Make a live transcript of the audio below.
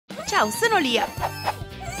Ciao, sono Lia.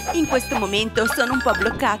 In questo momento sono un po'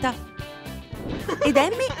 bloccata. Ed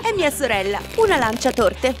Emmy è mia sorella, una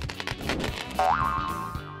lanciatorte.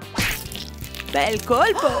 Bel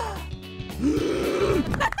colpo!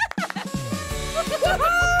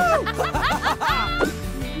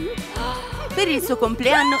 Per il suo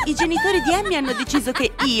compleanno, i genitori di Emmy hanno deciso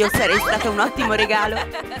che io sarei stata un ottimo regalo.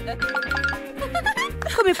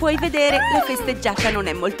 Come puoi vedere, la festeggiata non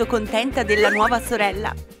è molto contenta della nuova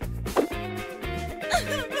sorella.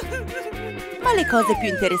 Ma le cose più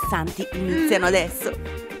interessanti iniziano adesso.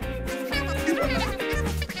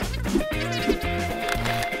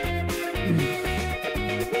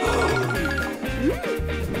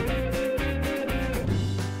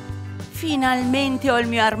 Finalmente ho il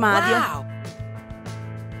mio armadio. Wow!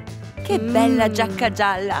 Che bella giacca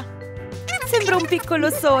gialla! Sembra un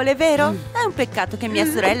piccolo sole, vero? È un peccato che mia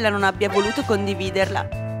sorella non abbia voluto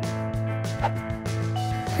condividerla.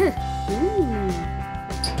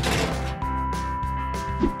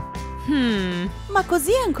 Ma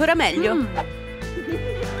così è ancora meglio.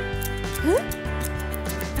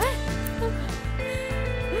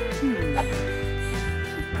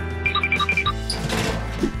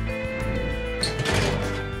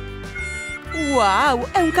 Wow,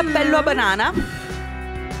 è un cappello a banana?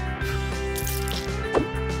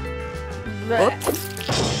 Ops.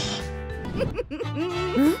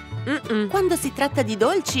 Quando si tratta di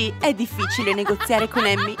dolci è difficile negoziare con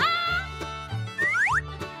Emmy.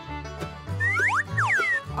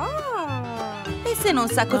 E se non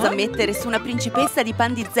sa cosa mettere su una principessa di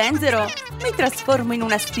pan di zenzero, mi trasformo in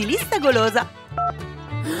una stilista golosa.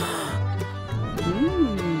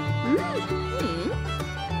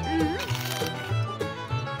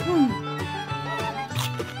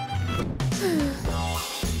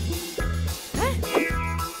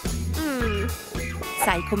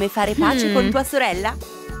 Sai come fare pace con tua sorella?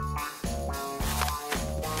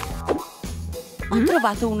 Ho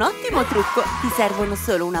trovato un ottimo trucco! Ti servono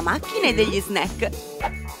solo una macchina e degli snack.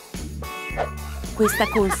 Questa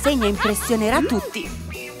consegna impressionerà tutti.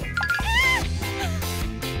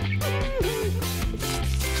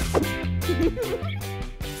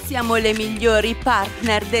 Siamo le migliori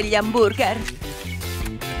partner degli hamburger.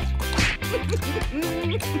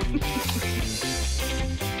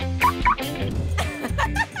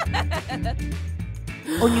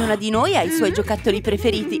 Ognuna di noi ha i suoi giocattoli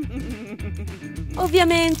preferiti.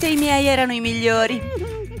 Ovviamente i miei erano i migliori.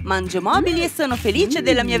 Mangio mobili e sono felice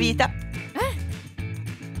della mia vita.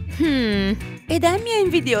 Ed Emmy è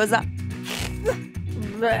invidiosa.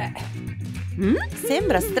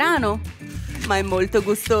 Sembra strano, ma è molto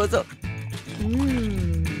gustoso.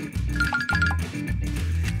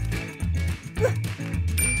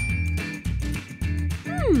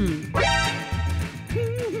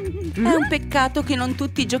 È un peccato che non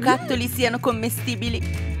tutti i giocattoli siano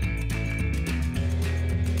commestibili.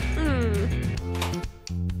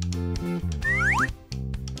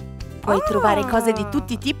 Puoi trovare cose di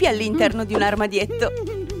tutti i tipi all'interno di un armadietto.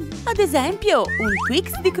 Ad esempio, un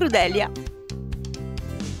Twix di Crudelia.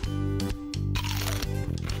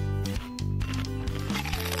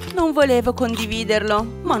 Non volevo condividerlo,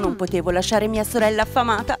 ma non potevo lasciare mia sorella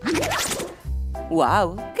affamata.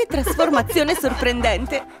 Wow, che trasformazione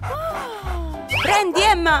sorprendente! Prendi,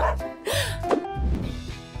 Emma!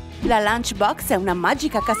 La lunchbox è una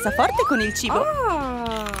magica cassaforte con il cibo.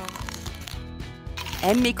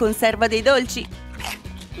 Emmy conserva dei dolci,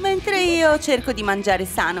 mentre io cerco di mangiare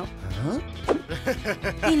sano.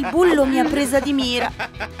 Il bullo mi ha presa di mira.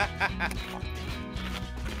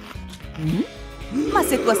 Ma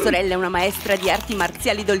se tua sorella è una maestra di arti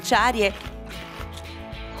marziali dolciarie,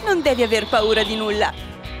 non devi aver paura di nulla.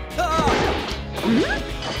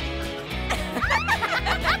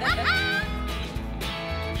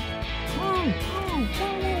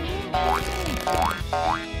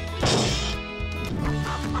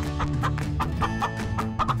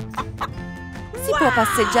 Si può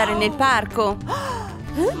passeggiare nel parco,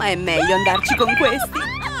 ma è meglio andarci con questi.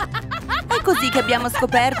 È così che abbiamo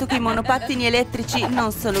scoperto che i monopattini elettrici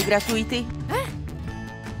non sono gratuiti.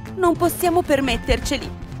 Non possiamo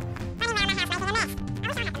permetterceli.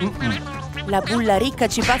 La bulla ricca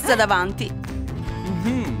ci passa davanti.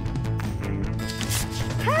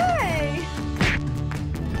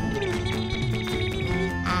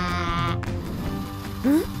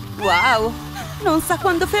 Wow, non sa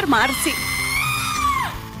quando fermarsi.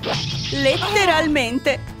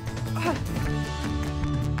 Letteralmente.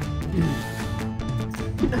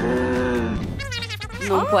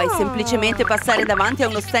 Non puoi semplicemente passare davanti a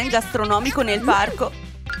uno stand gastronomico nel parco.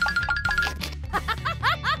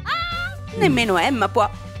 Nemmeno Emma può.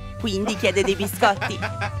 quindi chiede dei biscotti.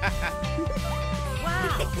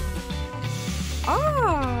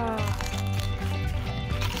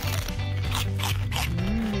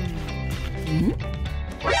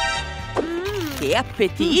 Che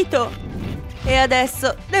appetito! E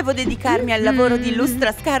adesso devo dedicarmi al lavoro di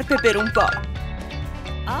lustrascarpe per un po'.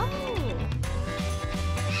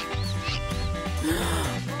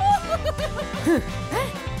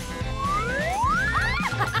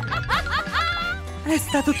 È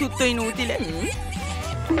stato tutto inutile.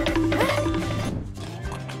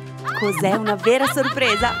 Cos'è una vera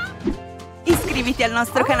sorpresa? Iscriviti al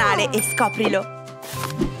nostro canale e scoprilo!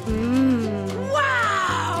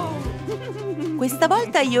 Questa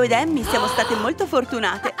volta io ed Emmy siamo state molto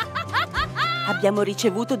fortunate. Abbiamo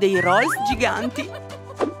ricevuto dei rolls giganti.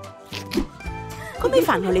 Come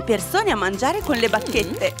fanno le persone a mangiare con le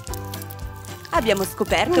bacchette? Abbiamo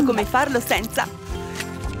scoperto come farlo senza.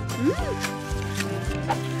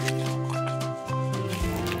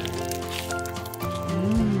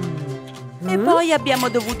 E poi abbiamo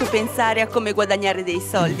dovuto pensare a come guadagnare dei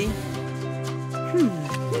soldi.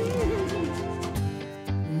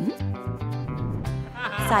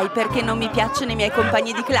 Sai perché non mi piacciono i miei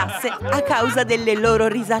compagni di classe? A causa delle loro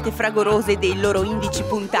risate fragorose e dei loro indici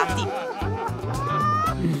puntati.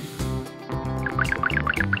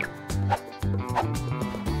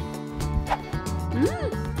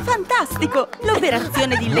 Fantastico!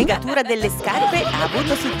 L'operazione di legatura delle scarpe ha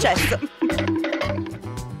avuto successo.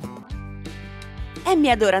 Emmy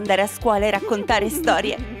adora andare a scuola e raccontare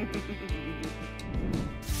storie. Non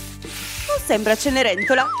sembra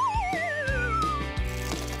Cenerentola.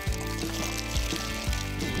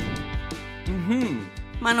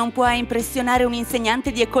 Ma non puoi impressionare un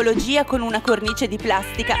insegnante di ecologia con una cornice di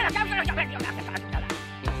plastica.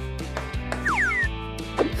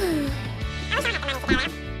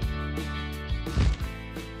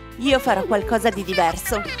 Io farò qualcosa di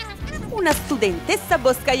diverso. Una studentessa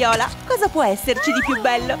boscaiola. Cosa può esserci di più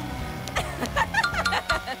bello?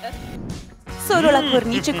 Solo la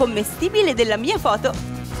cornice commestibile della mia foto.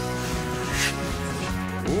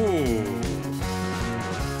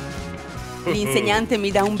 L'insegnante mi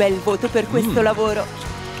dà un bel voto per questo lavoro.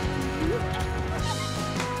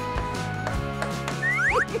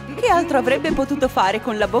 Che altro avrebbe potuto fare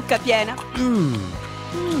con la bocca piena?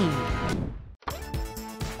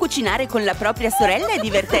 Cucinare con la propria sorella è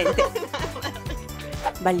divertente.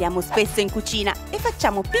 Balliamo spesso in cucina e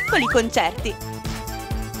facciamo piccoli concerti.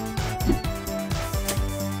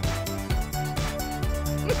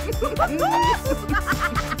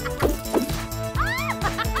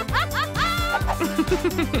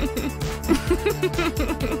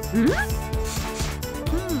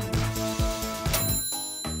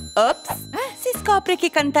 Ops! Si scopre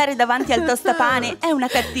che cantare davanti al tostapane è una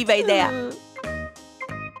cattiva idea.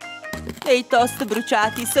 E i toast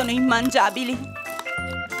bruciati sono immangiabili.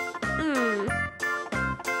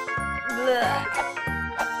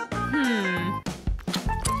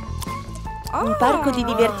 Un parco di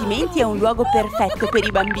divertimenti è un luogo perfetto per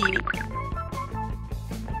i bambini.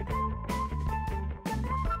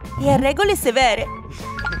 E ha regole severe.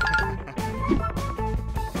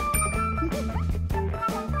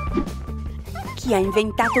 Chi ha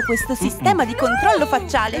inventato questo sistema di controllo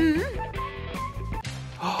facciale?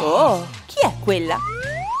 Oh, chi è quella?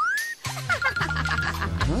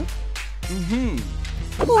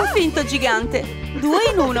 Un finto gigante, 2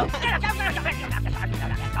 in 1.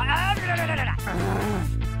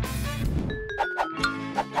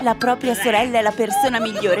 La propria sorella è la persona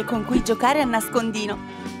migliore con cui giocare a nascondino.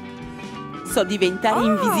 So diventare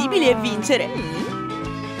invisibile e vincere.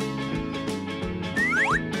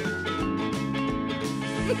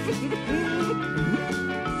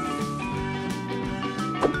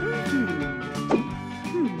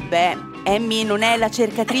 Beh, Emmy non è la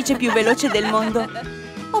cercatrice più veloce del mondo.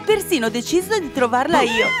 Ho persino deciso di trovarla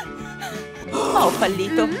io. Ma ho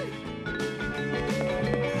fallito.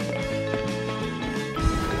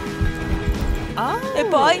 E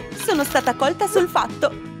poi sono stata colta sul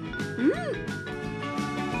fatto.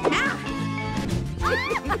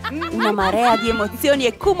 Una marea di emozioni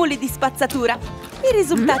e cumuli di spazzatura. I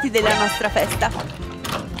risultati della nostra festa.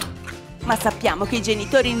 Ma sappiamo che i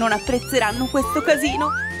genitori non apprezzeranno questo casino.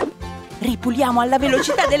 Ripuliamo alla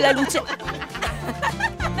velocità della luce.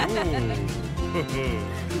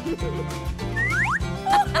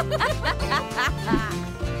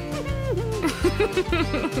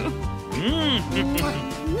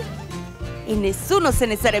 E nessuno se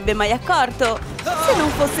ne sarebbe mai accorto se non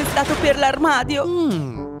fosse stato per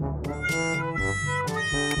l'armadio.